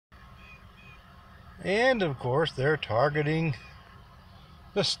And of course, they're targeting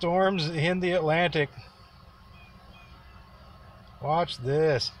the storms in the Atlantic. Watch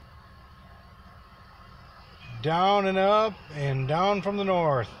this. Down and up and down from the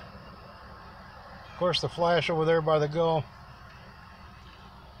north. Of course, the flash over there by the Gulf.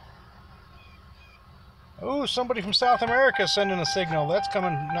 Oh, somebody from South America is sending a signal. That's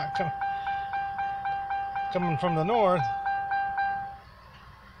coming from the north.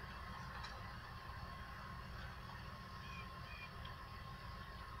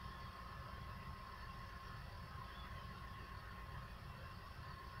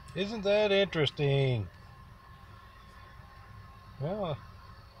 Isn't that interesting? Well,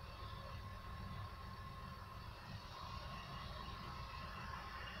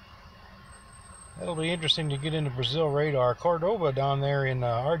 that'll be interesting to get into Brazil radar. Cordoba down there in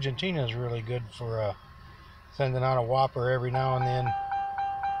Argentina is really good for sending out a whopper every now and then.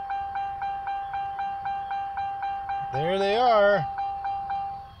 There they are.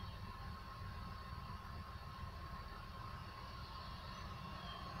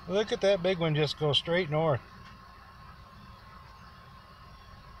 Look at that big one just go straight north.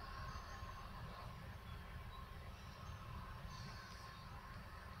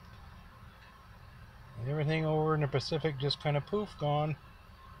 Everything over in the Pacific just kind of poof gone.